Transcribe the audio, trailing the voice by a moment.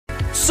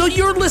So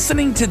you're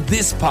listening to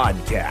this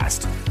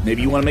podcast.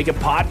 Maybe you want to make a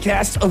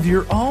podcast of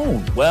your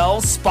own.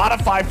 Well,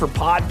 Spotify for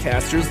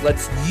Podcasters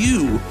lets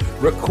you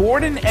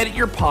record and edit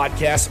your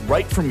podcast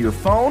right from your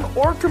phone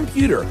or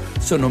computer.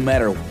 So no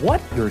matter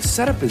what your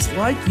setup is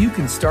like, you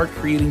can start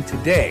creating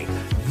today.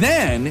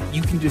 Then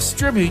you can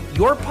distribute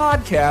your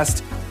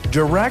podcast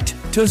direct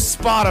to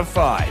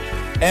Spotify.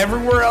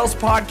 Everywhere else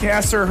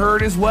podcasts are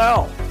heard as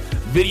well.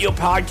 Video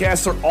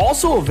podcasts are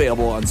also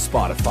available on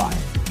Spotify.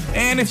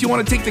 And if you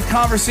want to take the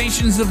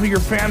conversations of your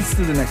fans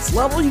to the next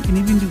level, you can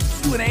even do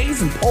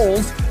Q&As and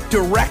polls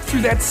direct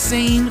through that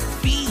same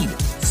feed.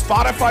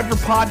 Spotify for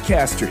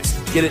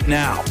Podcasters. Get it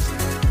now.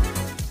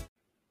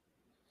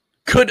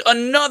 Could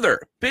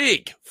another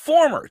big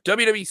former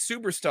WWE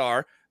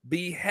superstar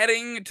be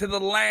heading to the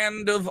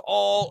land of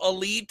all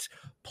elite?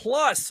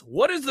 Plus,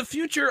 what is the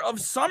future of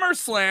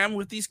SummerSlam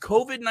with these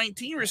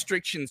COVID-19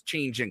 restrictions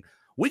changing?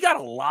 We got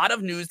a lot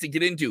of news to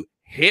get into.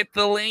 Hit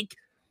the link.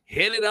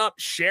 Hit it up,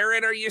 share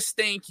it, or you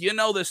stink. You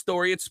know the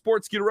story. It's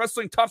Sportskeeda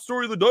Wrestling, top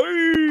story of the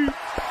day.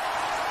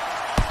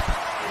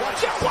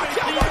 Watch out, watch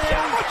out, watch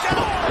out, watch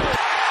out.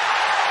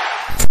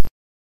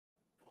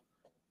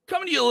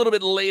 Coming to you a little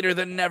bit later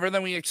than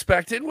we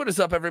expected. What is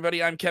up,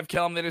 everybody? I'm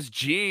Kellam. That is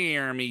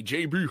Jeremy,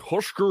 JB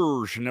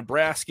Huskers,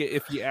 Nebraska,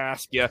 if you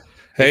ask you.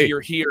 Hey. If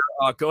you're here,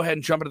 go ahead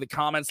and jump into the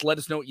comments. Let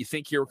us know what you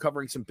think here. We're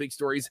covering some big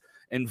stories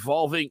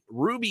involving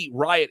Ruby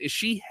Riott. Is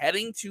she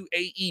heading to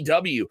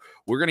AEW?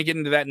 We're going to get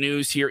into that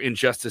news here in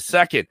just a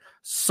second.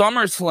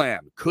 SummerSlam,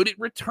 could it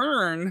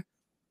return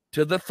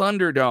to the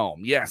Thunderdome?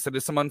 Yes, it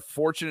is some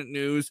unfortunate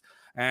news.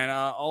 And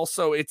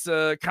also, it's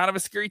kind of a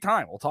scary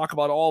time. We'll talk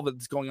about all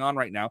that's going on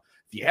right now.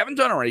 If you haven't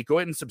done already, go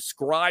ahead and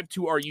subscribe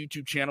to our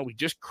YouTube channel. We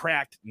just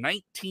cracked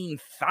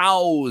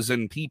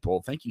 19,000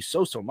 people. Thank you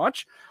so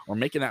much. We're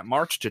making that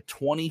march to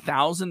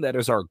 20,000. That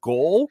is our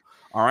goal.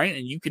 All right.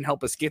 And you can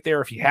help us get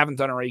there. If you haven't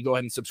done already, go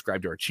ahead and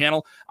subscribe to our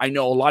channel. I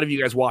know a lot of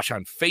you guys watch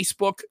on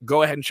Facebook.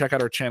 Go ahead and check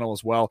out our channel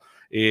as well.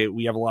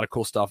 We have a lot of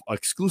cool stuff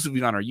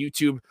exclusively on our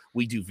YouTube.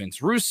 We do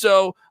Vince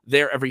Russo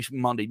there every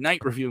Monday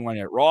night reviewing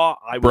Monday Night Raw.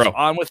 I was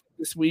on with him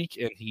this week,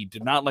 and he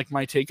did not like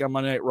my take on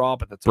Monday Night Raw,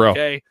 but that's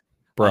okay.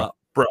 Bro.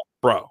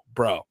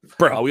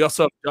 We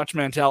also have Dutch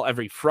Mantel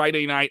every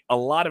Friday night. A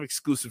lot of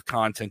exclusive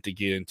content to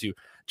get into.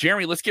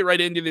 Jeremy, let's get right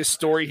into this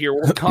story here.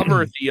 We'll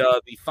cover the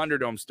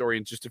Thunderdome story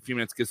in just a few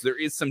minutes because there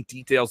is some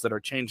details that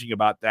are changing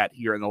about that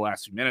here in the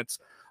last few minutes.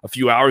 A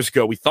few hours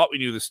ago, we thought we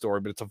knew the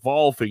story, but it's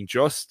evolving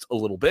just a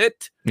little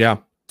bit. Yeah.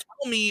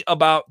 Tell me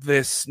about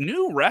this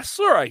new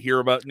wrestler I hear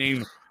about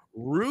named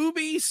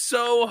Ruby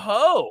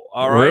Soho.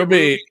 All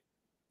right,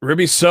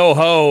 Ruby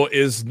Soho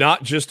is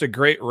not just a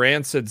great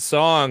rancid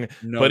song,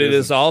 but it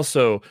is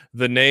also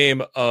the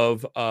name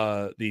of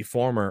the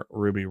former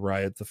Ruby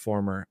Riott, the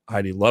former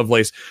Heidi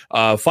Lovelace.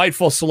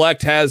 Fightful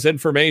Select has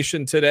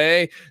information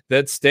today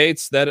that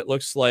states that it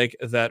looks like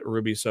that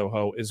Ruby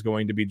Soho is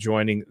going to be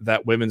joining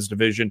that women's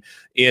division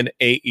in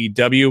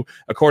AEW.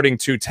 According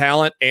to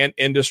talent and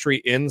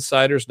industry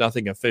insiders,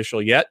 nothing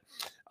official yet.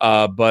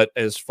 But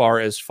as far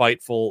as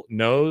Fightful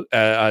knows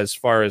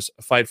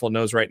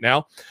right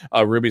now,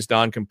 Ruby's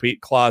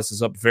non-compete clause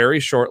is up very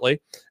shortly.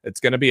 It's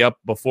going to be up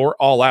before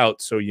All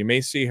Out, so you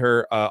may see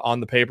her on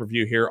the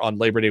pay-per-view here on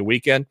Labor Day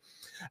weekend.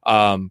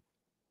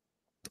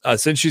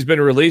 Since she's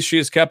been released, she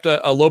has kept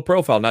a low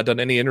profile, not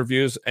done any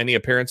interviews, any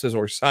appearances,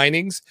 or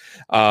signings.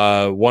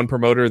 One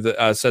promoter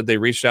that said they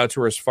reached out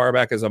to her as far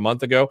back as a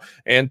month ago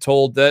and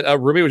told that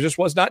Ruby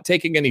was not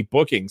taking any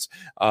bookings.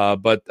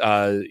 But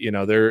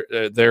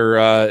there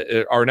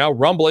are now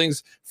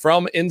rumblings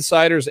from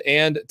insiders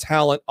and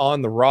talent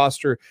on the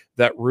roster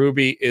that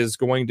Ruby is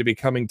going to be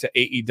coming to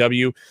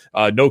AEW.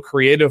 No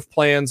creative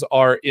plans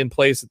are in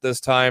place at this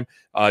time.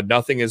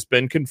 Nothing has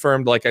been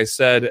confirmed, like I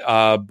said,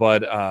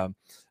 but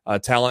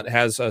talent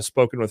has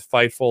spoken with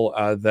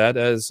Fightful that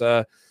is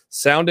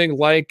sounding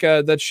like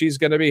that she's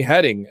going to be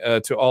heading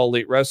to All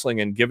Elite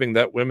Wrestling and giving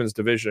that women's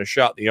division a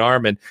shot in the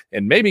arm and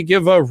maybe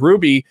give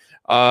Ruby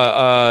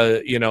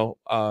the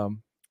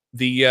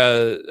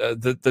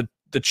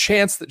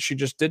chance that she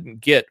just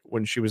didn't get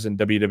when she was in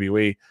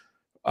WWE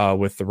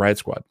with the Riott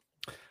Squad.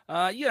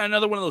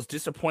 Another one of those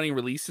disappointing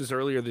releases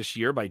earlier this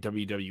year by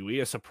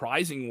WWE, a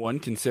surprising one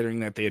considering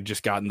that they had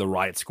just gotten the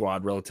Riott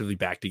Squad relatively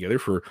back together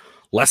for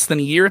less than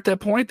a year at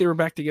that point. They were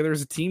back together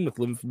as a team with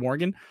Liv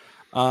Morgan.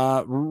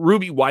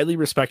 Ruby, widely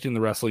respected in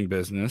the wrestling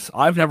business.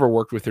 I've never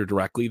worked with her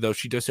directly, though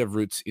she does have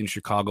roots in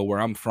Chicago, where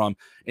I'm from.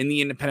 In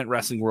the independent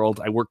wrestling world,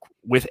 I work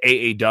with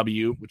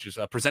AAW, which is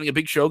presenting a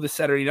big show this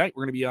Saturday night.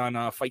 We're going to be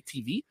on Fight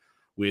TV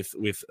with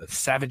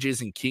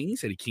Savages and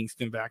Kings. Eddie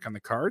Kingston back on the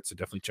card, so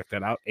definitely check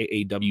that out,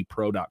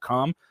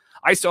 aawpro.com.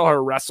 I saw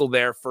her wrestle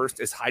there first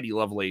as Heidi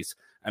Lovelace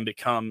and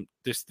become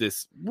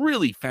this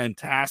really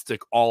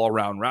fantastic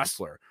all-around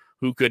wrestler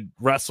who could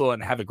wrestle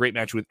and have a great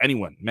match with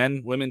anyone.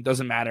 Men, women,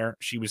 doesn't matter.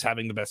 She was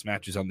having the best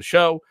matches on the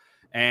show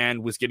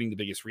and was getting the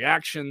biggest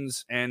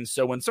reactions. And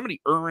so when somebody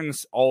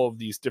earns all of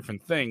these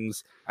different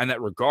things and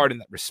that regard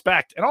and that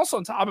respect, and also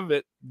on top of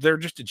it, they're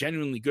just a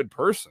genuinely good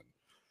person,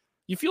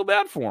 you feel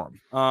bad for them.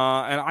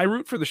 And I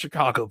root for the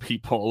Chicago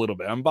people a little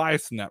bit. I'm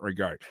biased in that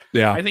regard.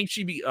 Yeah. I think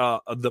she'd be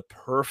the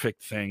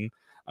perfect thing.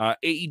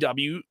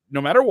 AEW,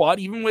 no matter what,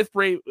 even with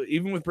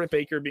Britt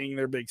Baker being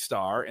their big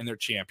star and their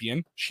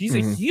champion, she's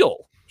a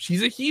heel.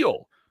 She's a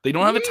heel. They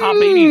don't have a top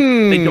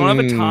baby. They don't have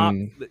a top.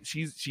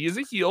 She is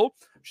a heel.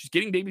 She's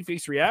getting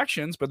babyface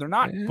reactions, but they're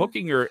not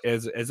booking her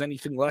as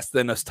anything less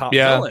than a top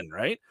villain,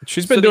 right?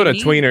 She's been doing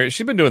tweener.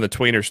 She's been doing the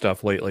tweener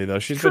stuff lately, though.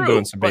 She's been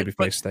doing some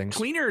babyface things.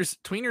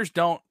 Tweeners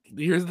don't.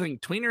 Here's the thing: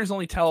 tweeners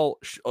only tell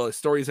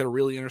stories that are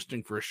really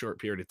interesting for a short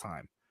period of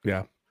time.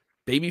 Yeah,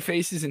 baby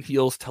faces and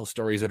heels tell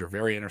stories that are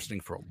very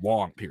interesting for a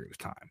long period of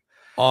time.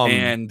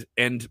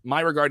 And my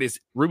regard is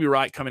Ruby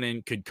Riott coming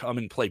in could come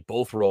and play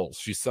both roles.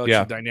 She's such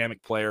a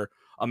dynamic player.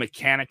 A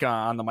mechanic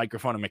on the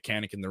microphone, a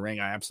mechanic in the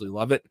ring. I absolutely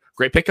love it.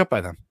 Great pickup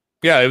by them.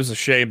 Yeah, it was a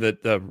shame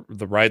that the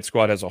Riott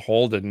Squad as a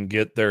whole didn't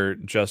get their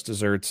just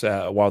desserts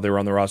while they were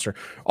on the roster.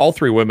 All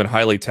three women,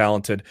 highly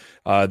talented.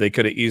 They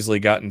could have easily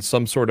gotten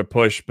some sort of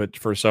push, but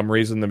for some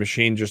reason, the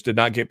machine just did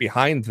not get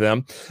behind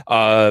them.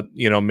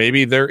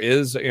 Maybe there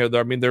is, there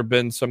have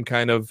been some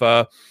kind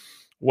of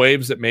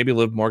waves that maybe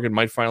Liv Morgan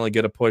might finally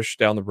get a push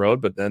down the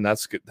road, but then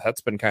that's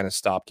been kind of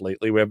stopped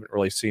lately. We haven't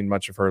really seen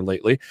much of her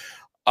lately.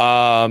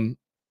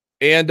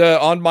 And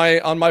on my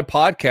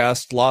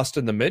podcast, Lost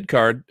in the Mid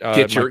Card,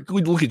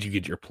 look at you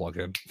get your plug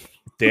in.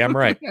 Damn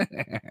right.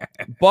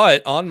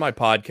 But on my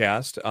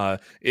podcast,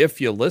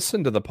 if you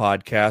listen to the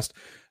podcast,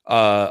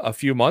 a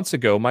few months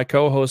ago, my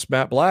co-host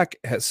Matt Black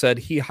has said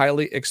he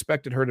highly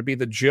expected her to be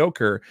the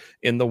Joker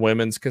in the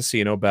Women's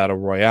Casino Battle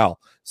Royale.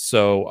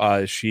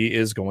 So she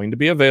is going to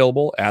be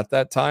available at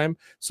that time.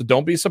 So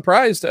don't be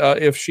surprised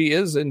if she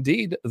is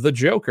indeed the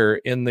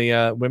Joker in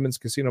the Women's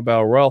Casino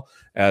Battle Royale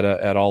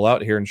at All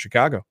Out here in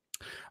Chicago.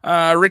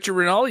 Richard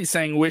Rinaldi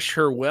saying, wish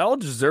her well,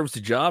 deserves the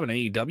job in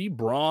AEW.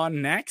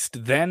 Braun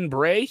next, then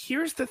Bray.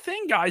 Here's the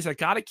thing, guys. I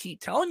got to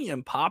keep telling you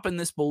and popping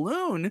this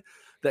balloon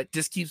that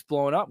just keeps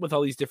blowing up with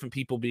all these different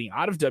people being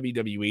out of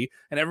WWE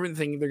and everyone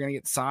thinking they're going to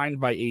get signed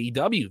by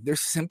AEW. There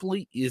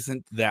simply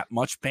isn't that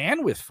much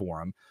bandwidth for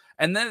them.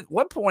 And then at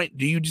what point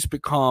do you just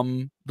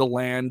become the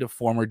land of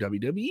former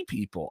WWE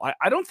people?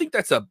 I don't think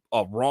that's a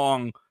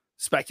wrong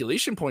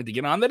speculation point to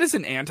get on. That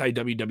isn't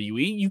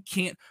anti-WWE. You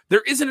can't,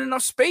 there isn't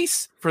enough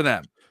space for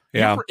them.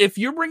 Yeah. If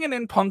you're bringing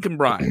in Punk and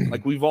Bryan,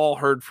 like we've all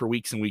heard for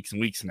weeks and weeks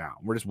and weeks now,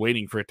 we're just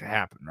waiting for it to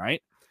happen,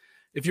 right?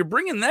 If you're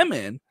bringing them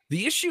in,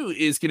 the issue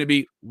is going to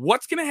be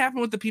what's going to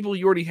happen with the people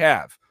you already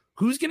have?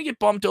 Who's going to get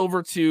bumped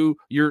over to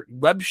your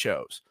web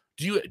shows?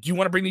 Do you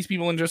want to bring these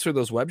people in just for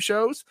those web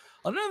shows?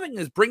 Another thing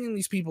is bringing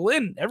these people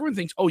in. Everyone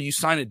thinks, oh, you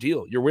sign a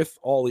deal. You're with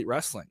All Elite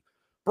Wrestling.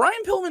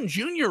 Brian Pillman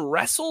Jr.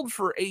 wrestled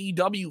for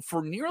AEW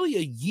for nearly a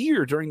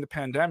year during the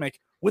pandemic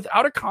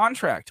without a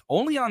contract,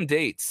 only on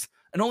dates,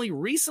 and only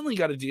recently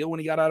got a deal when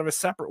he got out of a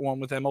separate one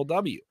with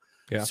MLW.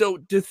 Yeah. So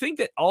to think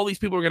that all these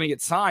people are going to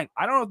get signed,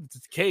 I don't know if it's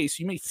the case.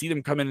 You may see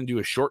them come in and do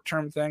a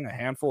short-term thing, a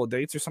handful of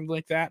dates or something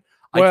like that.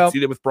 I can see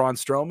that with Braun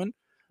Strowman.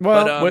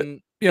 Well, but,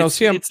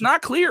 it's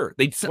not clear.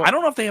 I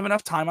don't know if they have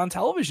enough time on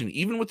television,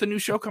 even with the new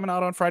show coming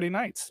out on Friday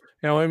nights.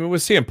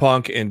 With CM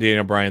Punk and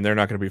Daniel Bryan, they're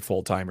not going to be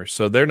full-timers,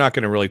 so they're not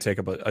going to really take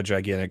up a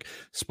gigantic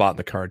spot in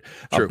the card.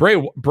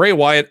 Bray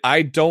Wyatt,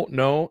 I don't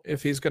know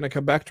if he's going to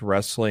come back to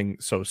wrestling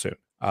so soon.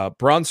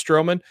 Braun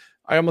Strowman,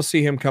 I almost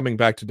see him coming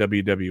back to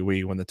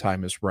WWE when the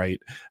time is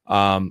right.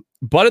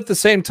 But at the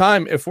same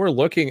time, if we're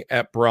looking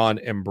at Braun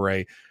and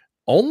Bray,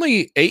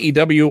 only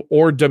AEW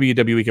or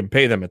WWE can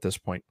pay them at this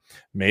point.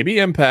 Maybe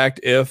Impact,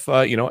 if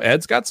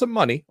Ed's got some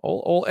money.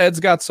 Old Ed's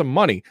got some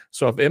money.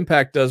 So if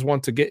Impact does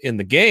want to get in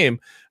the game,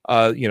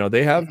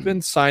 they have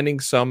been signing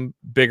some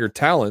bigger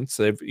talents.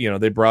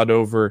 They brought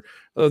over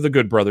the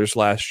Good Brothers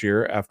last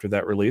year after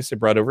that release. They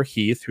brought over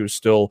Heath, who's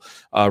still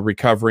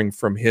recovering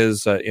from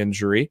his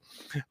injury.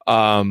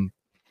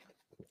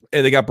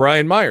 And they got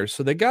Brian Myers.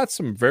 So they got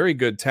some very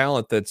good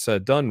talent that's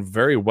done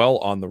very well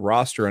on the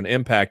roster and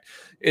Impact.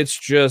 It's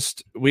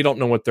just, we don't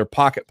know what their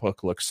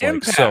pocketbook looks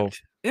like.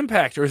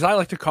 Impact, or as I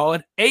like to call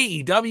it,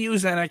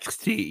 AEW's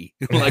NXT.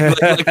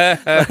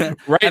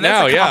 Right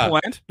now, yeah.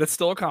 That's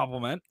still a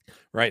compliment.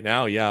 Right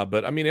now, yeah.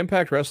 But,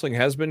 Impact Wrestling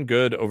has been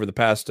good over the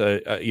past,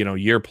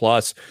 year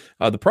plus.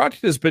 The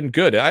product has been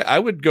good. I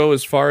would go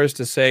as far as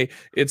to say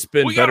it's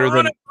been better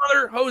than...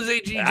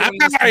 Jose G.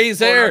 He's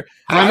there.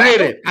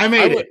 I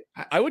made it.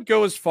 I would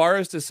go as far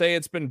as to say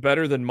it's been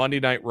better than Monday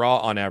Night Raw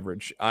on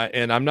average.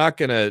 And I'm not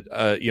going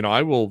to,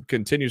 I will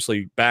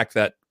continuously back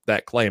that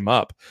claim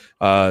up.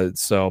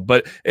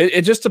 But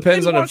it just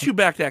depends on if you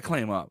back that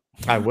claim up.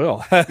 I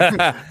will.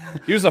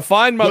 Use a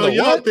fine mother.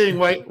 Your thing,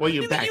 wait,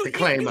 you back the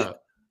claim up.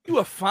 You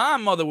a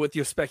fine mother with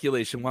your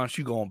speculation. Why don't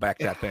you go and back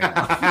that thing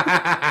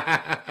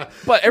up?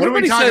 But everybody what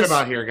are we talking says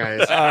about here,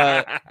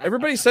 guys.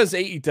 Everybody says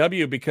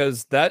AEW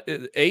because that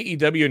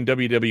AEW and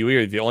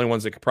WWE are the only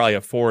ones that could probably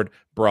afford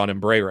Braun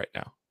and Bray right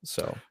now.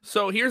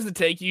 So here's the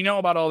take. You know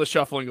about all the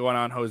shuffling going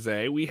on,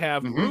 Jose. We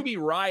have Ruby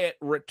Riott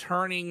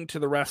returning to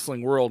the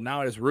wrestling world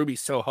now as Ruby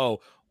Soho.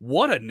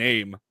 What a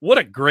name. What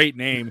a great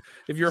name.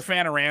 If you're a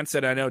fan of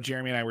Rancid, I know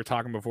Jeremy and I were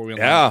talking before we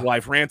went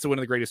live. Rancid, one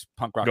of the greatest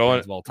punk rock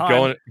bands of all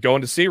time.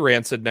 Going to see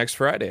Rancid next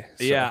Friday.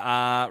 So.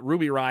 Yeah,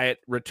 Ruby Riott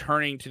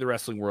returning to the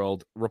wrestling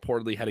world,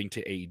 reportedly heading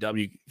to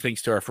AEW.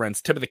 Thanks to our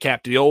friends. Tip of the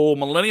cap to the old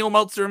millennial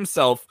Meltzer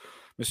himself,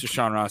 Mr.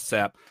 Sean Ross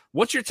Sapp.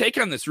 What's your take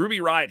on this? Ruby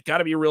Riott got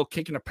to be a real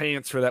kick in the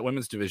pants for that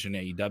women's division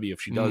AEW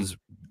if she does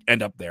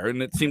end up there,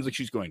 and it seems like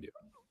she's going to.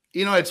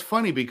 You know, it's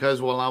funny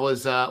because while I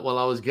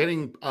was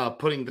getting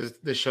putting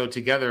this show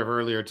together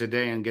earlier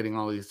today and getting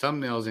all these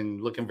thumbnails and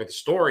looking for the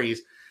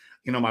stories,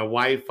 you know, my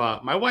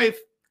wife,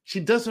 she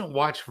doesn't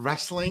watch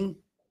wrestling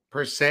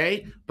per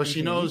se, but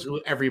she knows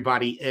who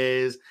everybody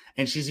is,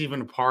 and she's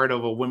even a part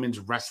of a women's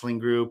wrestling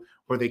group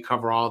where they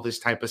cover all this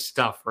type of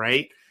stuff,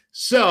 right?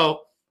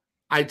 So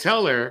I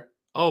tell her,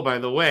 oh, by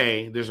the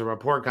way, there's a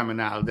report coming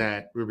out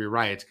that Ruby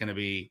Riott's going to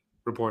be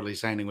reportedly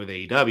signing with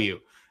AEW.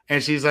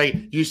 And she's like,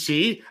 you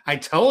see, I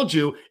told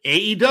you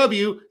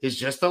AEW is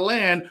just a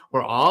land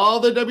where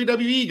all the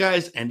WWE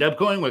guys end up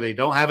going where they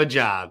don't have a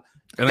job.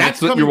 And that's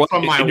coming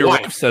from my wife. Your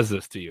wife says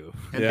this to you.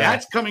 And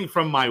that's coming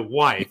from my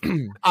wife.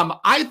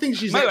 I think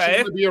she's actually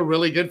going to be a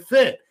really good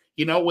fit.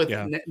 You know, with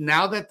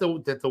now that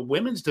the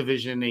women's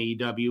division in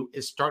AEW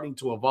is starting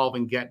to evolve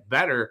and get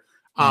better,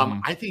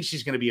 I think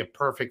she's going to be a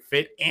perfect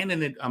fit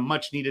and a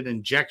much needed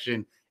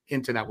injection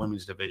into that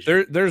women's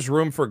division. There's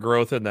room for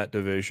growth in that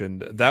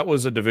division. That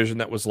was a division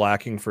that was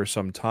lacking for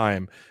some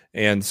time.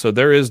 And so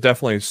there is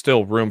definitely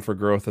still room for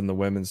growth in the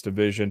women's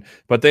division,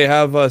 but they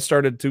have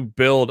started to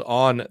build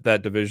on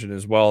that division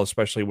as well,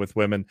 especially with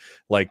women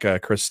like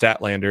Chris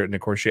Statlander. And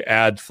of course you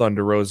add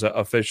Thunder Rosa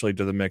officially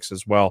to the mix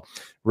as well,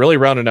 really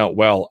rounding out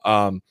well.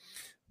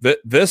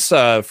 This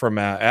from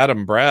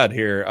Adam Brad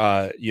here,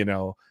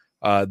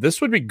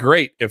 this would be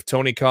great if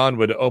Tony Khan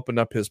would open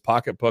up his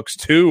pocketbooks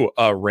to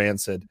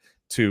Rancid.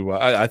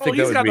 I think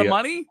he's that would got be the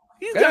money.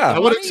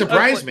 That wouldn't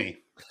surprise me.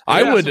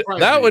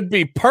 That would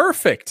be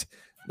perfect.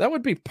 That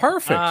would be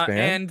perfect, man.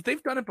 And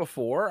they've done it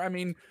before. I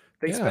mean,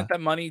 they spent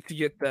that money to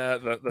get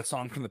the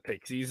song from the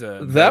Pixies.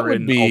 That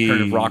would be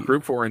alternative rock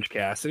group for Orange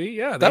Cassidy.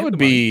 Yeah, that would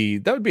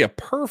be a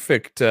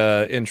perfect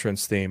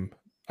entrance theme.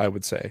 I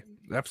would say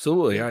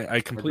absolutely.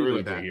 I completely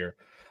agree here.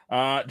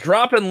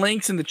 Dropping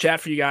links in the chat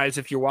for you guys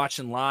if you're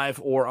watching live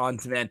or on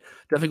demand.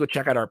 Definitely go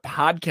check out our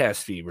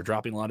podcast feed. We're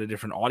dropping a lot of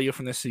different audio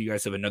from this, so you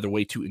guys have another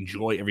way to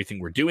enjoy everything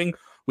we're doing.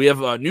 We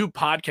have a new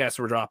podcast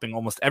we're dropping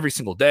almost every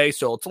single day,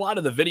 so it's a lot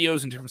of the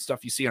videos and different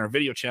stuff you see on our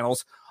video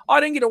channels. Oh, I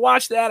didn't get to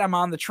watch that. I'm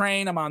on the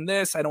train. I'm on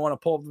this. I don't want to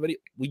pull up the video.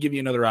 We give you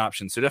another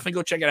option, so definitely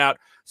go check it out.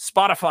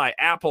 Spotify,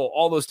 Apple,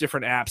 all those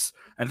different apps.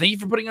 And thank you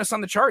for putting us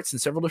on the charts in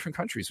several different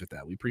countries with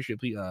that. We appreciate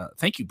it.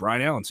 Thank you,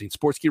 Brian Allen, saying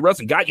Sportskeeda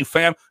Wrestling. Got you,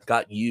 fam.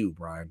 Got you,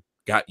 Brian.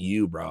 Got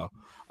you, bro.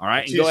 All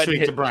right, and go ahead and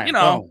hit,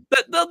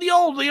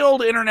 the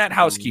old internet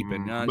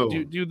housekeeping.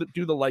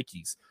 Do the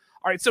likies.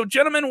 All right, so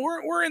gentlemen,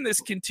 we're in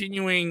this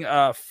continuing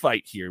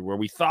fight here where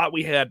we thought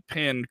we had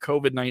pinned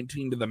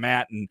COVID-19 to the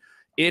mat, and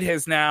it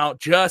has now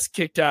just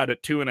kicked out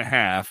at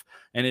 2.5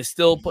 and is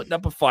still putting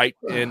up a fight.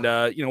 And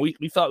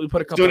we thought we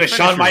put a couple. Doing the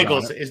Shawn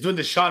Michaels is doing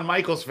the Shawn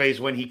Michaels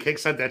face when he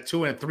kicks out that 2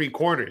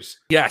 3/4.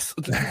 Yes,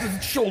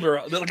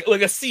 shoulder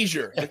like a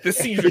seizure, like the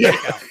seizure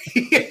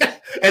kickout.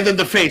 And then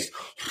the face.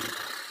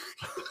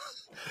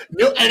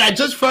 And I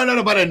just found out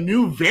about a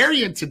new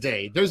variant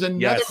today. There's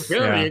another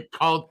variant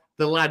called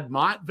the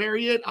Ladmont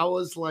variant. I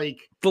was like,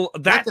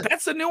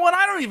 that's a new one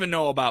I don't even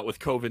know about with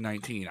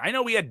COVID-19. I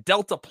know we had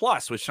Delta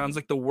Plus, which sounds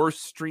like the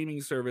worst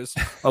streaming service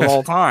of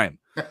all time.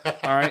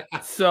 All right,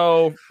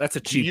 so that's a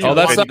cheap.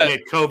 That's not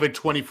COVID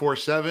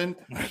 24/7.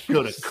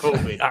 Go to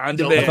COVID on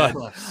demand.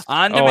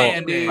 On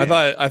demand. Dude.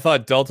 I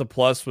thought Delta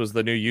Plus was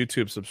the new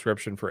YouTube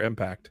subscription for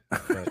Impact.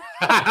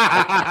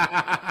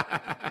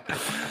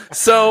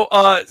 So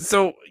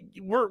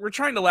we're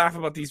trying to laugh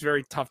about these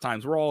very tough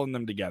times. We're all in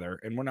them together,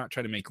 and we're not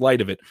trying to make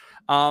light of it.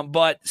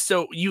 But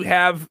so you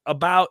have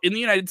in the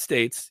United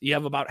States, you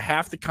have about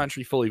half the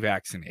country fully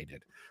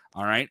vaccinated.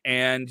 All right.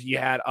 And you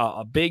had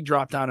a big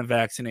drop down in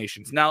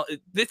vaccinations. Now,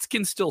 this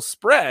can still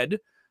spread.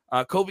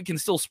 COVID can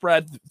still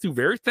spread through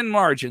very thin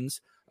margins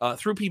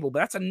through people. But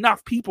that's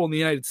enough people in the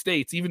United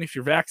States. Even if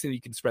you're vaccinated,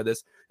 you can spread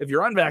this. If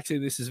you're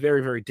unvaccinated, this is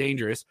very, very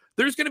dangerous.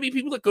 There's going to be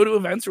people that go to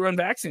events who are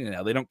unvaccinated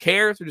now. They don't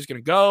care. They're just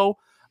going to go.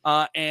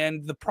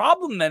 And the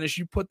problem then is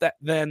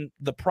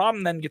the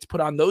problem then gets put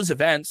on those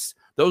events,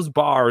 those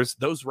bars,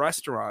 those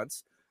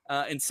restaurants.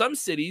 In some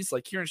cities,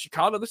 like here in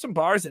Chicago, there's some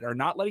bars that are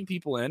not letting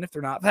people in if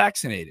they're not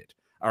vaccinated.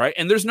 All right.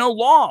 And there's no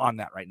law on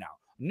that right now.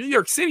 New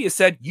York City has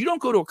said you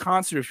don't go to a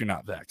concert if you're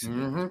not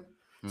vaccinated. Mm-hmm.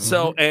 Mm-hmm.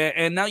 So,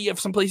 and now you have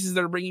some places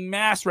that are bringing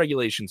mask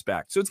regulations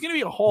back. So it's going to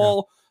be a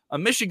whole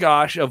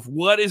mishigosh of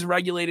what is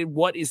regulated,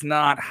 what is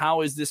not, how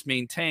is this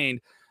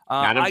maintained.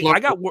 I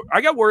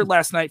got word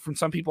last night from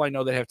some people I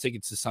know that have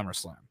tickets to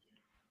SummerSlam.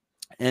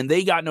 And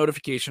they got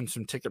notifications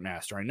from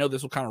Ticketmaster. I know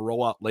this will kind of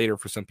roll out later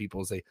for some people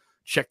as they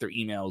check their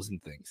emails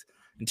and things.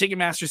 And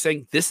Ticketmaster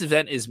saying this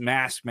event is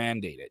mask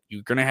mandated.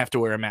 You're going to have to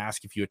wear a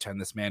mask if you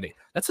attend this mandate.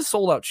 That's a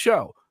sold out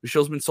show. The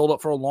show's been sold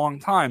out for a long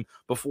time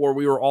before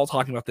we were all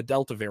talking about the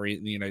Delta variant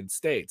in the United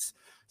States.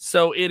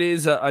 So it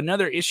is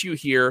another issue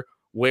here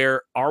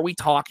where are we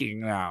talking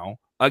now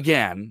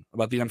again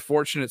about the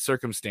unfortunate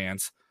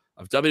circumstance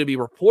of WWE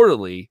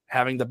reportedly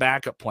having the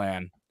backup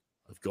plan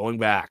of going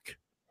back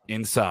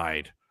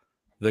inside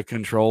the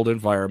controlled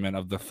environment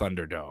of the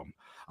Thunderdome.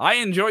 I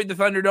enjoyed the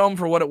Thunderdome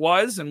for what it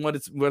was and what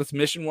its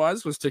mission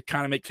was to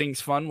kind of make things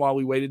fun while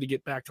we waited to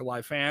get back to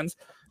live fans.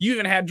 You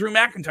even had Drew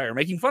McIntyre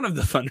making fun of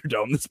the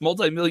Thunderdome, this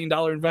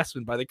multi-million-dollar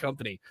investment by the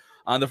company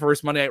on the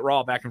first Monday Night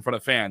Raw back in front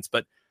of fans.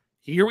 But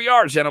here we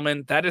are,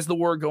 gentlemen. That is the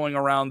word going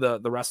around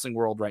the wrestling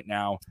world right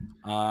now.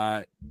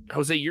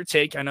 Jose, your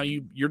take. I know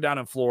you're down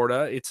in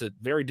Florida. It's a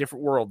very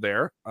different world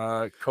there.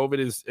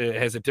 COVID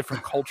has a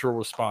different cultural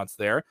response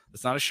there.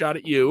 It's not a shot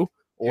at you.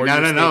 Or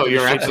no.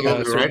 You're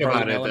absolutely right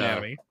about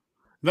it.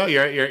 No,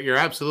 you're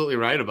absolutely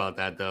right about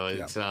that, though.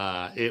 It's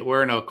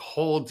we're in a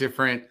whole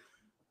different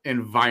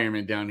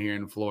environment down here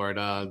in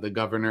Florida. The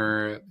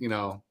governor,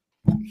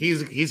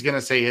 he's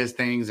gonna say his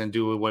things and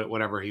do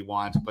whatever he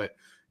wants, but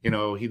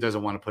he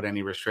doesn't want to put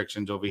any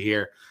restrictions over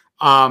here.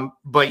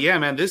 But yeah,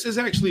 man, this is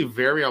actually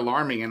very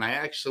alarming, and I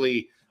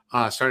actually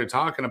started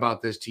talking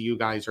about this to you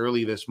guys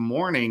early this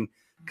morning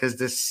because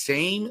the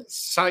same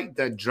site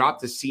that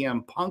dropped the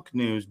CM Punk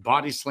news,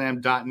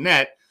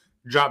 bodyslam.net,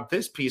 dropped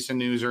this piece of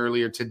news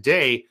earlier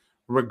today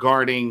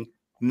regarding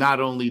not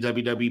only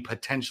WWE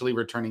potentially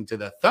returning to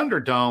the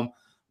Thunderdome,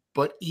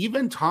 but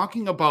even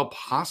talking about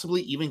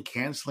possibly even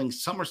canceling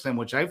SummerSlam,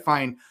 which I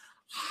find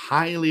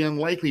highly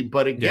unlikely.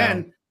 But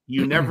again,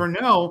 you never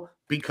know,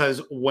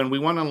 because when we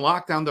went on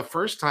lockdown the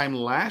first time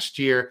last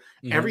year,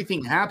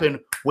 everything happened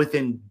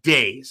within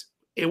days.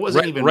 It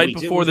wasn't even right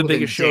weeks. Before the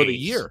biggest show of the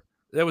year.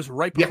 That was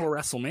right before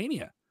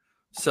WrestleMania.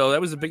 So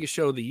that was the biggest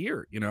show of the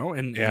year,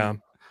 and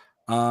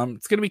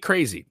it's going to be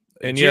crazy.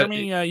 And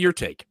Jeremy, your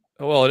take.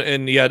 Well,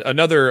 and yet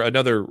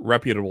another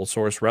reputable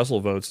source,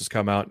 WrestleVotes, has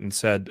come out and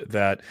said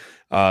that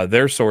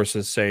their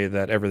sources say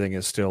that everything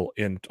is still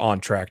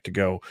on track to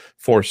go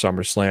for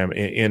SummerSlam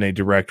in a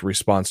direct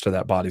response to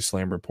that Body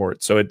Slam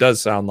report. So it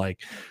does sound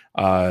like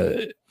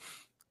they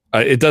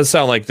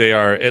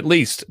are, at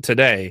least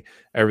today,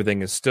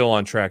 everything is still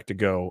on track to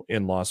go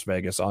in Las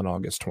Vegas on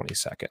August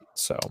 22nd.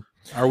 So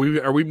are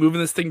we moving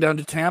this thing down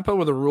to Tampa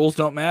where the rules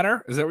don't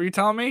matter? Is that what you're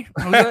telling me,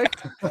 Jose?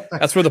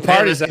 That's where the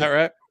party's at,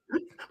 right?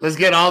 Let's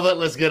get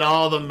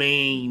all the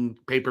main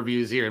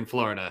pay-per-views here in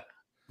Florida.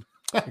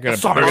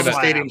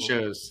 Stadium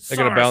shows. They're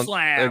gonna bounce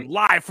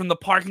live from the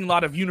parking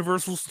lot of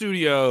Universal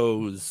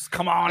Studios.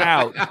 Come on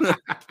out.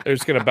 They're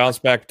just gonna bounce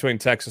back between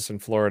Texas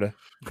and Florida.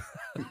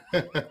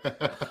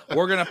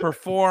 We're gonna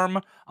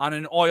perform on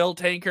an oil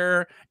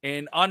tanker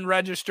in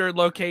unregistered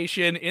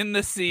location in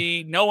the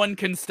sea. No one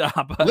can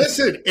stop us.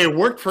 Listen, it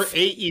worked for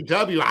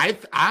AEW.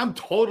 I'm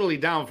totally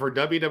down for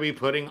WWE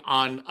putting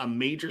on a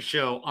major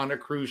show on a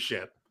cruise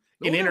ship.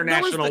 In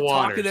international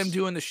waters. Talk of them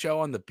doing the show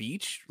on the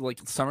beach, like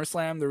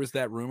SummerSlam. There was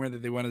that rumor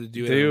that they wanted to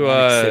do it in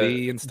Atlantic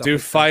City and stuff.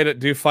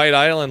 Do Fight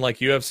Island like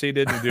UFC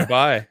did in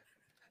Dubai.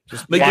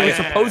 Just like they were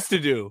supposed to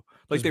do.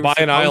 Like they were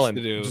supposed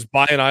to do. Just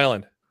buy an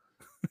island.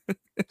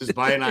 Just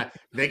buy an island.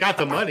 They got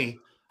the money.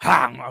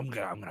 I'm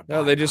gonna.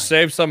 No, they just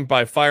saved some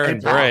by Fire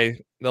and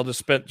Bray. They'll just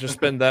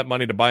spend that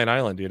money to buy an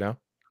island.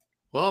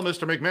 Well,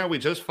 Mr. McMahon, we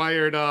just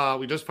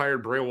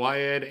fired Bray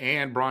Wyatt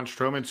and Braun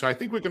Strowman, so I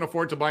think we can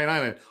afford to buy an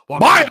island.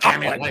 Well, buy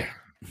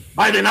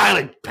an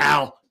island,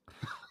 pal.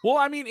 Well,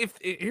 I mean,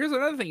 here's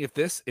another thing: if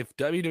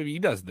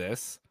WWE does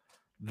this,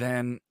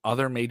 then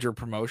other major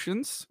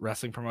promotions,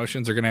 wrestling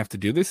promotions, are going to have to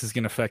do this. Is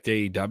going to affect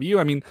AEW.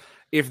 I mean,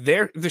 if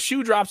the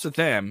shoe drops with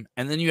them,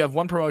 and then you have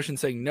one promotion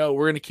saying no,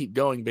 we're going to keep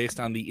going based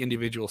on the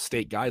individual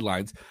state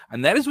guidelines,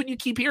 and that is what you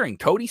keep hearing.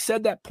 Cody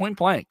said that point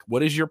blank.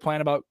 What is your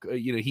plan about?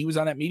 He was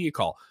on that media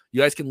call. You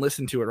guys can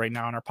listen to it right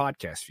now on our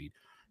podcast feed.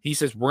 He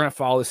says we're going to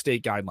follow the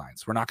state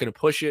guidelines. We're not going to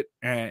push it,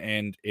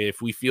 and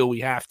if we feel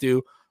we have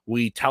to,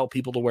 we tell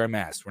people to wear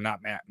masks. We're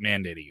not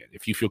mandating it.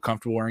 If you feel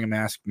comfortable wearing a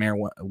mask,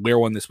 wear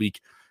one this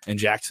week in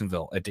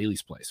Jacksonville at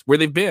Daly's Place, where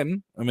they've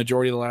been a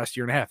majority of the last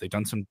year and a half. They've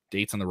done some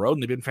dates on the road,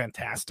 and they've been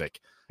fantastic.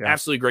 Yeah.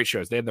 Absolutely great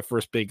shows. They had the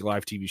first big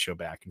live TV show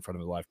back in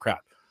front of a live crowd.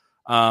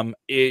 Maj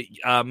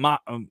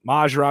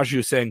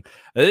Raju saying,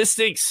 this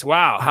stinks.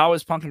 Wow. How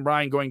is Punk and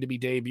Bryan going to be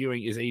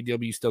debuting? Is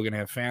AEW still going to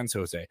have fans,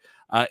 Jose?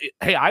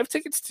 Hey, I have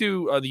tickets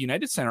to the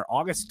United Center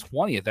August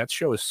 20th. That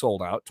show is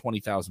sold out,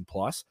 20,000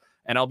 plus,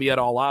 and I'll be at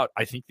All Out.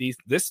 I think these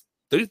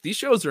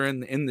shows are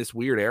in this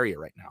weird area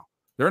right now.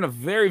 They're in a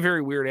very,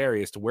 very weird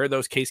area as to where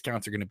those case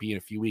counts are going to be in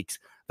a few weeks.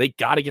 They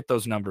got to get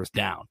those numbers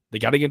down. They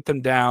got to get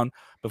them down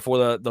before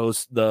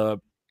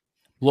the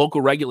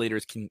local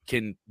regulators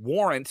can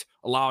warrant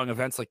allowing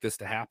events like this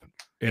to happen.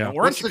 Yeah,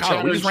 we're in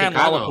Chicago. We just ran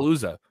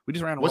Lollapalooza.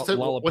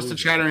 Lollapalooza. What's the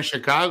chatter in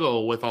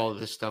Chicago with all of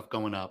this stuff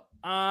going up?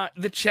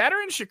 The chatter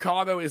in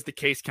Chicago is the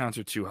case counts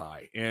are too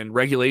high and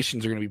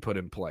regulations are going to be put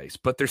in place,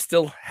 but they're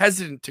still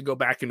hesitant to go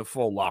back into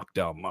full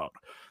lockdown mode.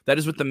 That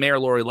is what the mayor,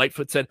 Lori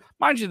Lightfoot, said.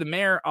 Mind you, the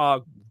mayor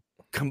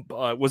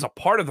was a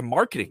part of the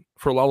marketing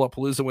for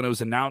Lollapalooza when it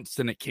was announced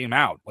and it came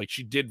out. Like,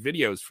 she did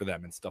videos for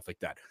them and stuff like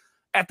that.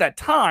 At that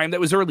time, that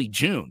was early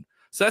June.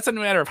 So that's a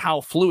matter of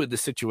how fluid the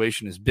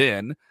situation has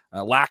been.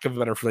 Lack of a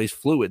better phrase,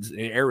 fluids,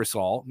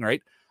 aerosol,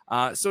 right?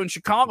 So in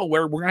Chicago,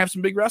 where we're going to have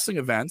some big wrestling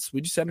events,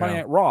 we just had Monday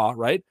Night Raw,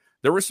 right?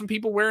 There were some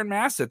people wearing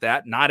masks at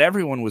that. Not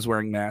everyone was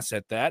wearing masks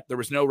at that. There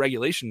was no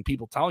regulation,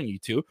 people telling you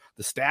to.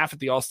 The staff at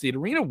the Allstate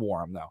Arena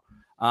wore them, though.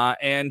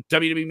 And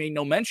WWE made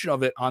no mention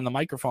of it on the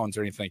microphones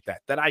or anything like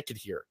that I could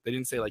hear. They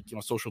didn't say, like,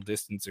 social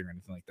distancing or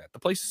anything like that. The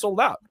place is sold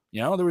out.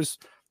 There was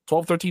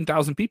 12,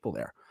 13,000 people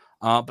there.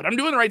 But I'm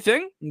doing the right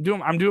thing.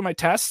 I'm doing my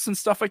tests and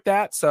stuff like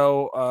that.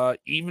 So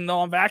even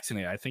though I'm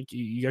vaccinated, I think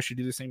you guys should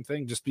do the same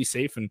thing. Just be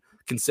safe and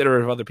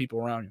considerate of other people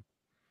around you.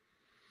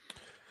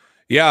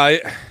 Yeah,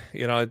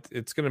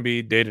 it's going to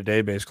be day to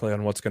day basically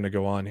on what's going to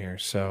go on here.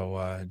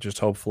 So just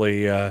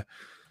hopefully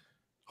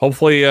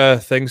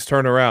things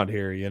turn around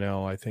here.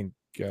 I think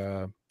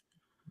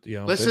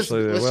let's just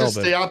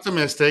stay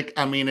optimistic.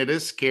 I mean, it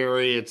is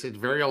scary. It's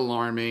very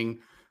alarming,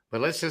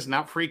 but let's just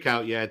not freak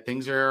out yet.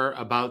 Things are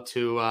about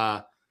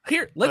to.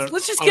 Here,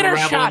 let's just get our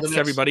shots,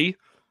 everybody.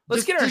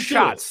 Let's get our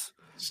shots.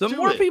 The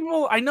more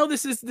people, I know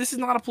this is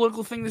not a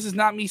political thing. This is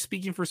not me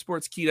speaking for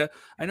Sportskeeda.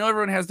 I know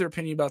everyone has their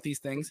opinion about these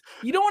things.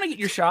 You don't want to get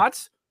your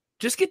shots.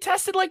 Just get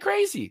tested like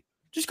crazy.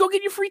 Just go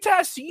get your free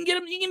tests. You can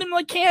get them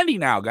like candy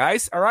now,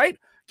 guys. All right?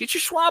 Get your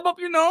swab up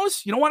your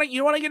nose. You don't want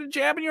to get a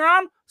jab in your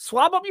arm?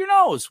 Swab up your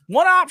nose.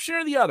 One option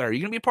or the other.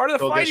 You're going to be a part of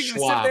the fight. You're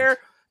going to sit there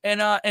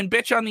and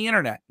bitch on the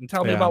internet and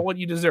tell me about what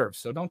you deserve.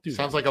 So don't do that.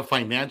 Sounds like a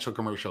financial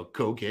commercial.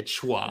 Go get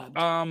swabbed.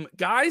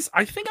 Guys,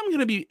 I think I'm going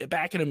to be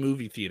back in a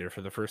movie theater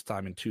for the first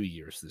time in 2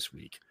 years this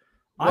week.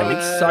 I'm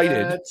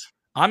excited.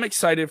 I'm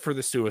excited for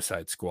the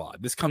Suicide Squad.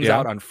 This comes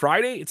out on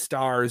Friday. It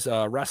stars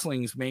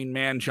wrestling's main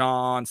man,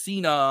 John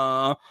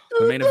Cena,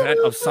 the main event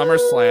of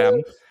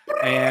SummerSlam.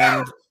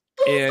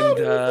 And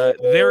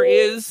there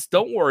is,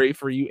 don't worry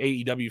for you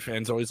AEW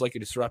fans, always like a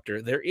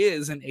disruptor, there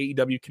is an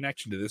AEW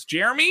connection to this.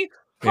 Jeremy,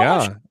 how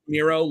much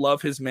Miro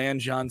love his man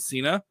John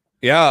Cena?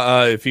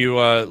 Yeah, if you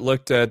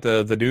looked at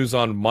the news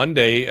on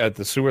Monday at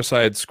the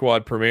Suicide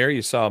Squad premiere,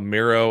 you saw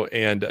Miro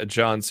and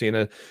John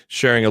Cena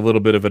sharing a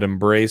little bit of an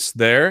embrace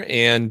there,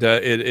 and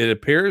it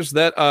appears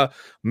that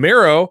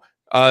Miro,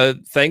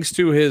 thanks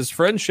to his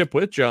friendship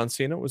with John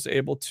Cena, was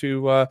able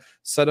to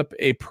set up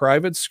a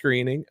private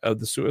screening of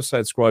the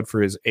Suicide Squad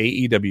for his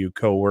AEW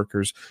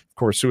co-workers. Of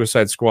course,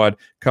 Suicide Squad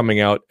coming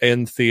out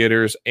in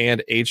theaters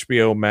and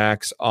HBO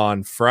Max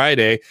on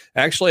Friday.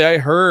 Actually, I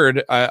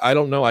heard, I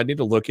don't know, I need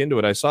to look into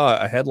it. I saw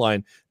a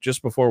headline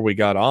just before we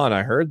got on.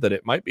 I heard that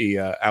it might be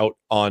out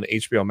on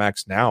HBO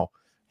Max now.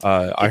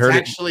 I heard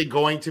it's actually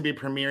going to be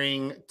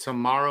premiering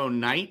tomorrow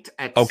night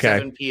at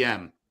 7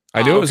 p.m.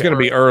 I knew it was going to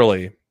be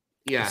early.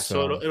 Yeah,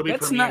 so it'll be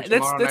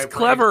that's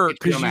clever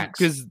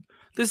because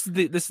this is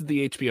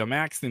the HBO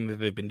Max thing that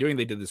they've been doing.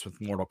 They did this with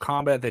Mortal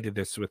Kombat. They did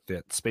this with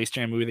the Space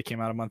Jam movie that came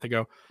out a month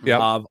ago. Yeah,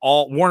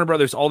 all Warner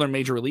Brothers, all their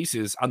major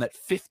releases on that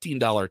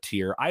 $15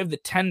 tier. I have the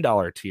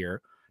 $10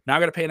 tier. Now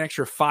I got to pay an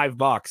extra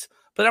 $5.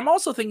 But I'm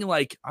also thinking,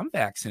 like, I'm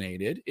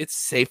vaccinated. It's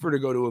safer to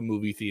go to a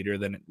movie theater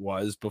than it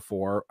was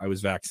before I was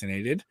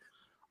vaccinated.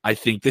 I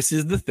think this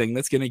is the thing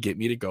that's going to get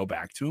me to go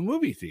back to a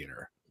movie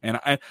theater. And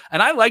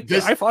I like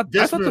this. I thought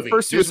the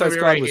first Suicide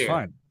Squad was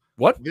fine.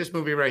 What? This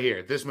movie right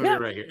here.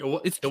 Right here.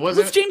 It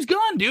wasn't James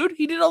Gunn, dude.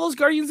 He did all those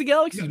Guardians of the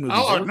Galaxy movies.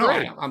 Oh no,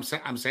 I'm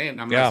not saying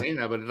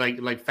that, but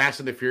like Fast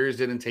and the Furious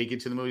didn't take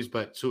it to the movies,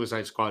 but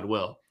Suicide Squad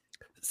will.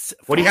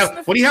 What do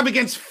you have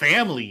against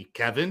family,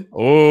 Kevin?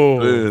 Oh,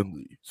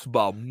 family. It's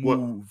about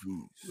movies.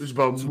 It's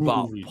about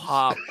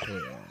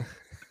popcorn.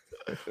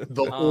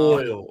 The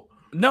oil.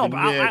 No, but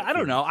I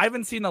don't know. I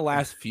haven't seen the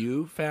last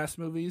few Fast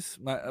movies.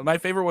 My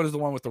favorite one is the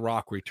one with The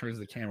Rock where he turns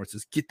the camera and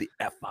says, "Get the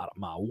F out of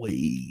my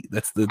way."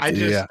 That's the.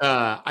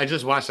 I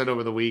just watched that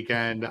over the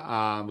weekend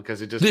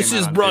because it just. This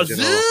is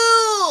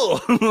Brazil.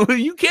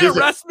 You can't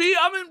arrest me.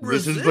 I'm in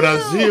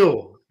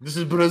Brazil. This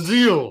is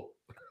Brazil.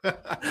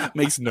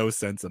 Makes no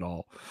sense at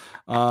all.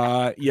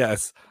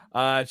 Yes.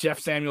 Jeff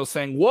Samuel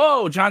saying,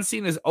 "Whoa, John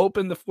Cena's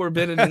opened the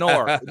forbidden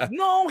door."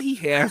 No, he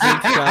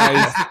hasn't,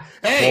 guys.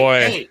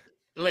 Hey.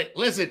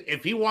 Listen,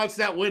 if he wants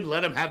that win,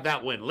 let him have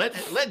that win. Let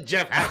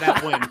Jeff have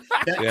that win.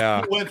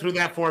 He went through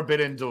that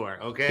forbidden door,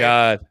 okay?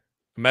 God,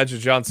 imagine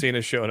John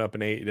Cena showing up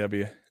in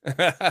AEW.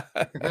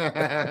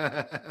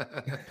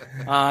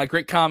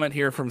 Great comment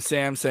here from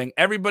Sam saying,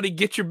 "Everybody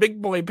get your big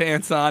boy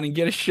pants on and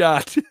get a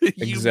shot."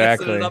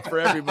 Exactly. Messing it up for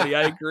everybody.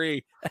 I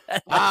agree.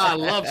 I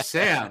love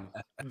Sam.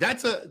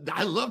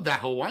 I love that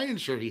Hawaiian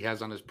shirt he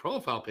has on his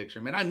profile picture,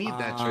 man. I need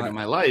that shirt in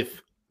my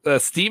life.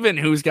 Steven,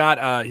 who's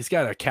got he's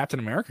got a Captain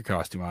America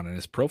costume on in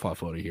his profile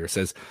photo here,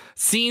 says,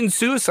 "Seen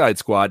Suicide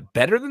Squad,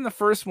 better than the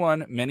first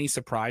one, many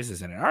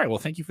surprises in it." All right, well,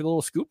 thank you for the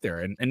little scoop there,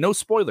 and no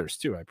spoilers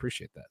too. I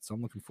appreciate that, so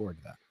I'm looking forward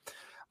to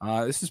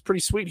that. This is pretty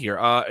sweet here.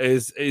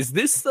 Is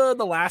this the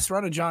last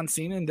run of John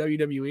Cena in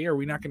WWE? Are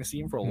we not going to see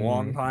him for a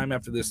long time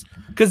after this?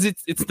 Because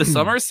it's the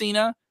summer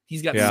Cena.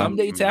 He's got some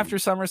dates after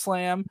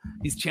SummerSlam.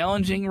 He's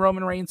challenging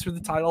Roman Reigns for the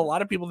title. A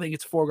lot of people think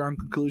it's a foregone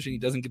conclusion he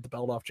doesn't get the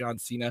belt off John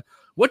Cena.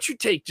 What's your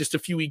take just a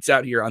few weeks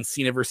out here on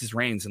Cena versus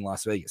Reigns in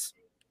Las Vegas?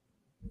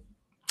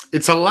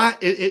 It's a lot.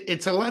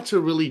 It's a lot to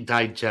really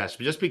digest,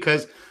 just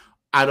because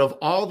out of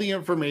all the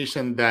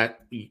information that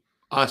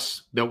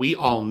we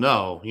all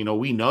know,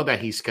 we know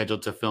that he's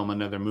scheduled to film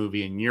another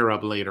movie in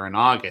Europe later in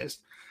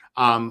August.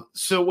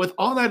 So with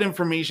all that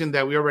information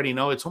that we already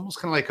know, it's almost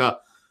kind of like a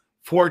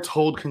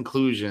foretold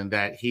conclusion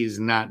that he's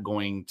not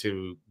going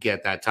to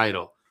get that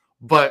title.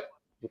 But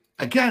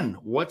again,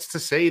 what's to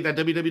say that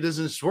WWE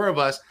doesn't swerve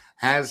us,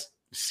 has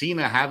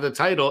Cena have the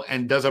title,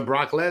 and does a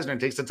Brock Lesnar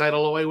and takes the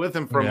title away with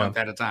him for a month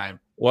at a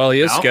time? Well,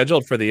 he is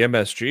scheduled for the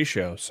MSG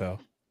show,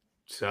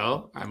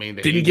 So, I mean,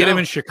 didn't get him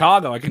in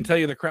Chicago. I can tell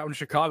you the crowd in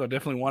Chicago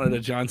definitely wanted a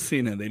John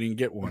Cena. They didn't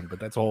get one, but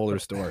that's a whole other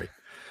story.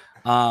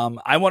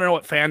 I want to know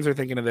what fans are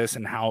thinking of this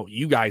and how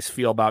you guys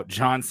feel about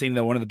John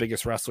Cena, one of the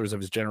biggest wrestlers of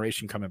his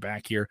generation, coming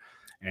back here,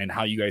 and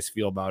how you guys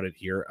feel about it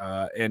here.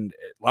 And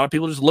a lot of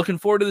people just looking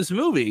forward to this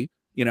movie.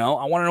 I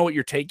want to know what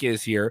your take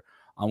is here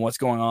on what's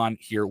going on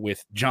here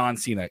with John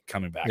Cena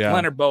coming back. Yeah.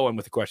 Leonard Bowen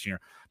with a question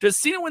here. Does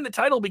Cena win the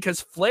title because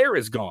Flair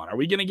is gone? Are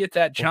we going to get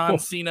that John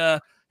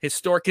Cena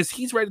historic? Because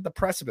he's right at the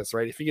precipice,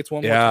 right? If he gets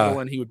one more title,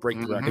 and he would break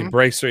the record. He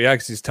breaks through,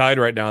 because he's tied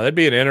right now. That'd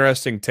be an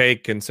interesting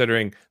take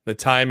considering the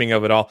timing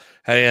of it all.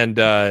 And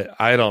that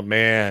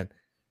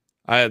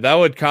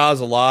would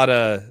cause a lot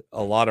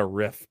of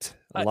rift.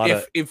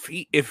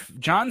 If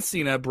John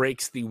Cena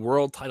breaks the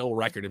world title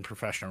record in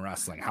professional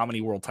wrestling, how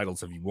many world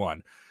titles have you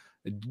won?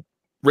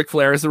 Ric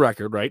Flair is the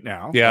record right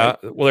now. Yeah,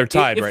 right? Well, they're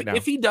tied right now.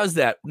 If he does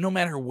that, no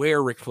matter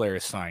where Ric Flair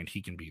is signed,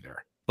 he can be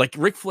there. Like,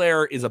 Ric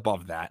Flair is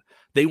above that.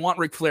 They want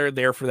Ric Flair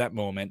there for that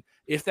moment.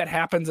 If that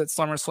happens at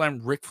SummerSlam,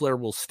 Ric Flair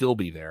will still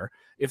be there.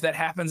 If that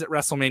happens at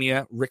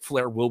WrestleMania, Ric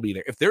Flair will be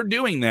there. If they're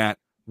doing that,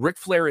 Ric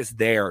Flair is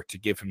there to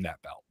give him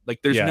that belt.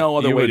 Like, there's no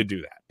other way to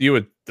do that. You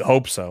would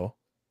hope so.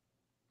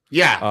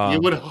 Yeah,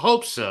 you would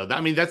hope so.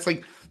 I mean, that's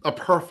like a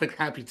perfect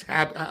happy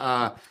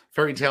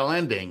fairy tale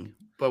ending,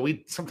 but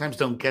we sometimes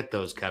don't get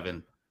those,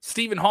 Kevin.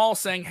 Stephen Hall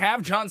saying,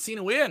 have John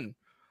Cena win,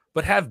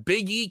 but have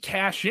Big E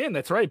cash in.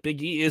 That's right.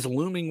 Big E is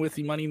looming with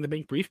the Money in the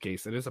Bank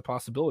briefcase. That is a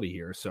possibility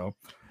here. So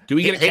do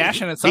we get a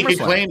cash in at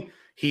SummerSlam?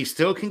 He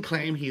still can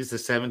claim he's the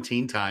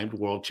 17-time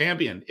world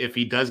champion if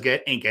he does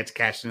gets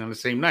cashed in on the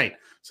same night.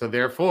 So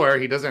therefore,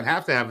 he doesn't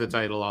have to have the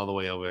title all the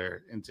way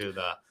over into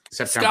the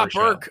September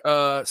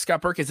show.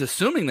 Scott Burke is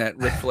assuming that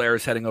Ric Flair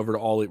is heading over to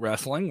All Elite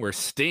Wrestling, where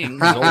Sting,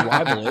 his old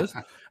rival, is,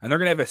 and they're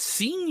going to have a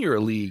senior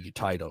league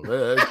title.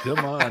 Come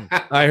on!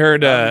 I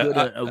heard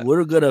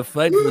we're going to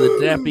fight for the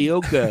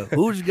tapioca.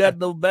 Who's got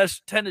the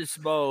best tennis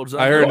balls?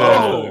 I heard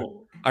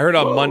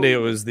on Monday it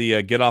was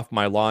the Get Off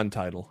My Lawn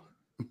title.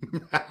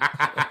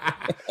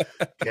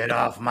 Get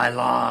off my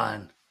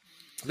lawn.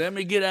 Let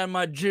me get on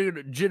my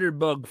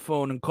jitterbug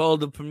phone and call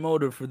the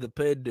promoter for the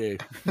payday.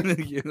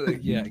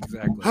 Yeah,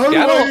 exactly. How do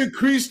I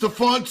increase the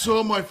fonts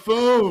on my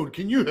phone?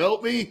 Can you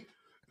help me?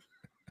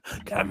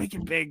 Gotta make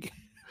it big.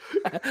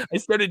 I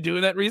started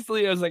doing that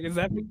recently. I was like, is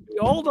that big?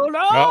 Hold on.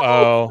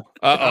 Uh-oh.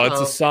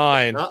 It's a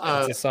sign.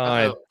 It's a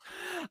sign.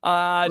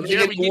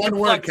 Jeremy, one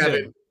word,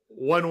 Kevin.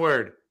 One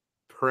word.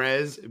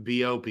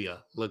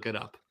 Presbyopia. Look it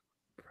up.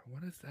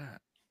 What is that?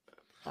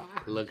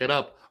 Look it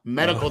up.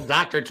 Medical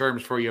doctor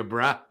terms for you,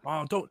 bruh.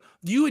 Oh, don't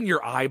you and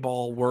your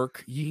eyeball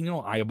work?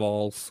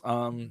 Eyeballs.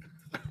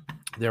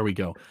 There we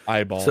go.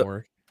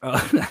 Work.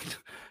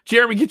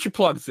 Jeremy, get your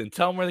plugs in.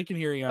 Tell them where they can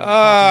hear you.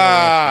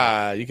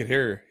 You can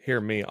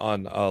hear me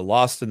on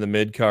Lost in the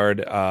Mid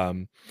Card.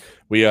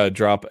 We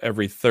drop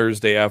every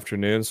Thursday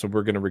afternoon, so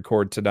we're going to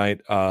record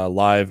tonight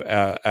live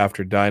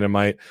after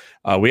Dynamite.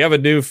 We have a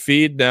new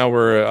feed now.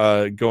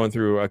 We're going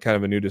through a kind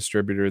of a new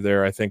distributor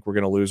there. I think we're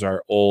going to lose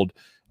our old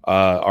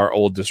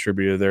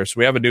distributor there. So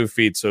we have a new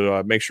feed.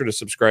 So make sure to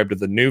subscribe to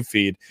the new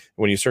feed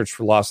when you search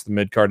for Lost in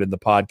the Midcard in the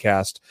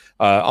podcast,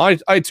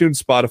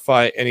 iTunes,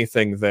 Spotify,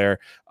 anything there.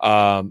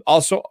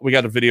 Also, we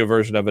got a video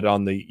version of it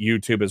on the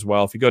YouTube as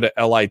well. If you go to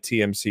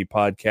LITMC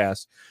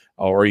podcast,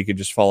 or you can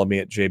just follow me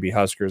at JB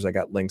Huskers. I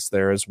got links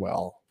there as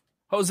well.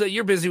 Jose,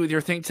 you're busy with your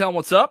thing. Tell them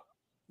what's up.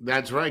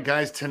 That's right,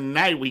 guys.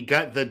 Tonight we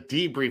got the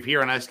debrief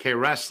here on SK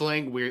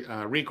Wrestling.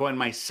 Rico and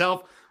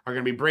myself are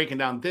going to be breaking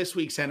down this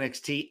week's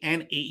NXT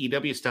and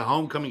AEW. It's the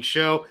homecoming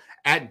show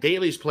at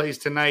Daly's Place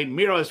tonight.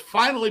 Miro is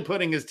finally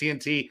putting his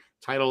TNT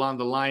title on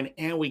the line,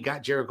 and we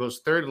got Jericho's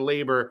third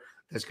labor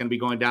that's going to be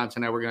going down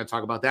tonight. We're going to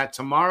talk about that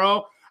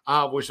tomorrow.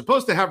 We're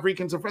supposed to have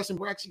Recons of Wrestling.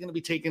 We're actually going to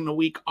be taking a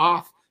week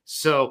off,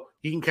 so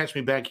you can catch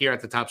me back here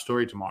at the Top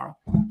Story tomorrow.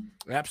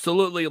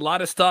 Absolutely. A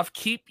lot of stuff.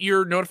 Keep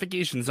your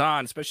notifications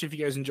on, especially if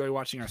you guys enjoy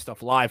watching our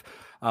stuff live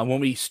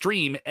when we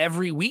stream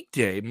every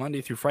weekday,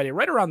 Monday through Friday,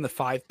 right around the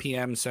 5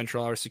 p.m.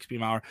 Central Hour, 6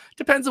 p.m. hour.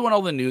 Depends on when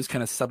all the news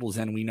kind of settles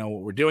in. We know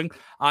what we're doing.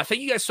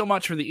 Thank you guys so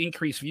much for the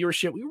increased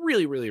viewership. We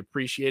really, really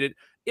appreciate it.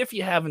 If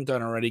you haven't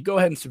done already, go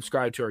ahead and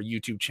subscribe to our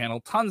YouTube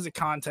channel. Tons of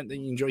content that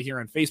you enjoy here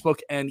on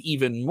Facebook and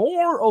even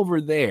more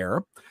over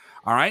there.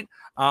 All right.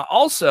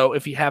 Also,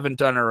 if you haven't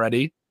done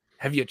already,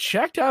 have you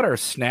checked out our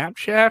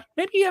Snapchat?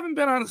 Maybe you haven't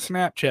been on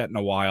Snapchat in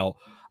a while.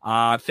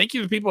 Thank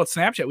you to the people at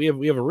Snapchat.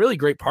 We have a really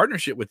great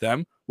partnership with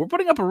them. We're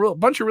putting up a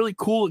bunch of really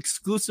cool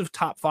exclusive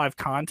top 5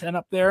 content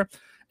up there.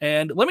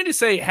 And let me just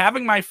say,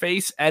 having my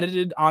face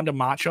edited onto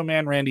Macho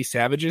Man Randy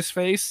Savage's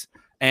face,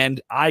 and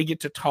I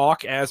get to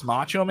talk as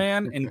Macho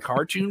Man in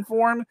cartoon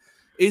form,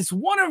 is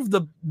one of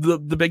the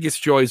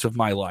biggest joys of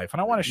my life.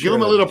 And I want to give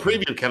him a little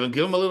preview, Kevin.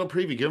 Give him a little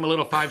preview. Give him a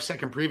little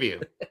 5-second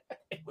preview.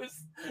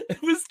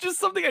 It was just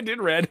something I did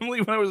randomly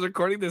when I was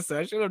recording this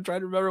session. I'm trying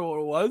to remember what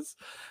it was.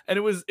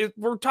 And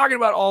we're talking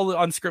about all the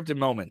unscripted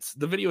moments.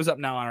 The video is up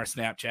now on our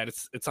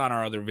Snapchat. It's on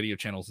our other video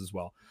channels as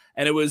well.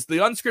 And it was the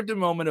unscripted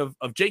moment of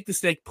Jake the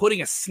Snake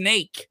putting a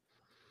snake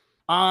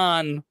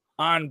on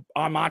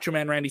Macho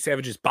Man Randy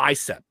Savage's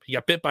bicep. He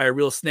got bit by a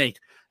real snake.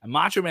 And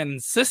Macho Man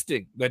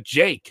insisting that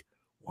Jake,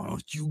 why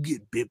don't you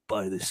get bit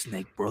by the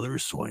snake, brother,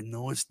 so I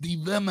know it's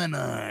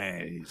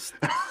devenomized?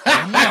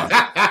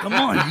 Come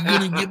on, you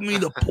gonna give me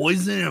the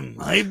poison in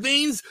my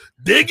veins?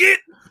 Dig it?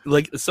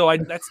 That's all I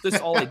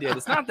did.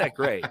 It's not that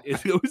great.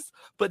 It was,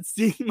 but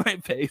seeing my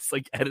face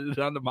like edited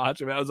on the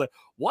Macho Man, I was like,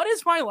 what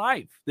is my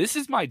life? This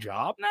is my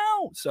job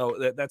now.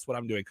 So that's what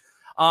I'm doing.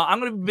 I'm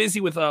going to be busy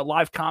with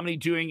live comedy,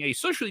 doing a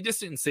socially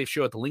distant and safe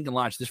show at the Lincoln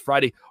Lodge this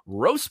Friday.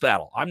 Roast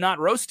battle. I'm not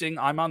roasting.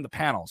 I'm on the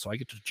panel, so I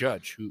get to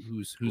judge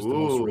who's the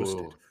most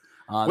roasted.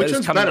 Which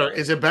one's better?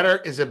 Is it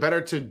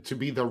better to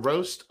be the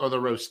roast or the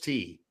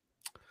roastee?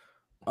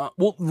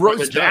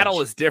 Roast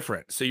battle is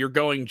different. So you're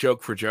going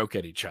joke for joke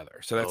at each other.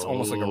 So that's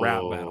almost like a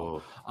rap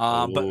battle.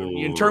 But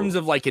in terms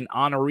of like an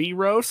honoree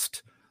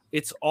roast,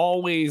 it's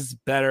always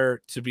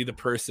better to be the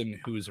person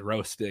who's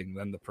roasting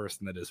than the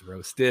person that is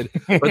roasted.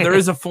 But there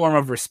is a form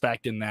of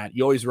respect in that.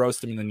 You always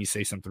roast them and then you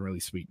say something really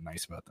sweet and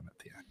nice about them at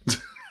the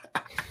end.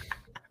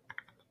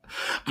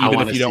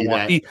 Even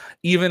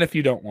if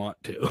you don't want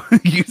to.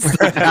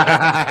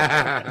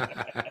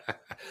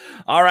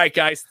 All right,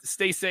 guys,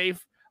 stay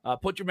safe.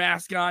 Put your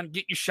mask on,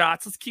 get your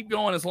shots. Let's keep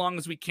going as long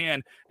as we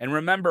can. And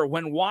remember,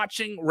 when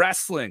watching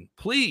wrestling,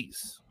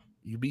 please,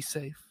 you be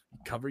safe.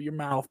 Cover your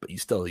mouth, but you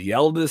still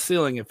yell to the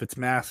ceiling if it's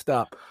masked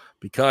up,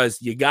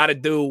 because you got to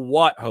do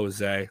what,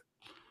 Jose?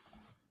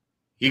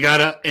 You got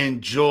to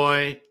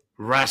enjoy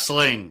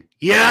wrestling.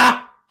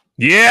 Yeah.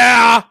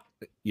 Yeah.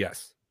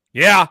 Yes.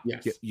 Yeah.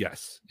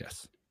 Yes.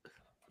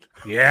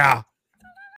 Yeah.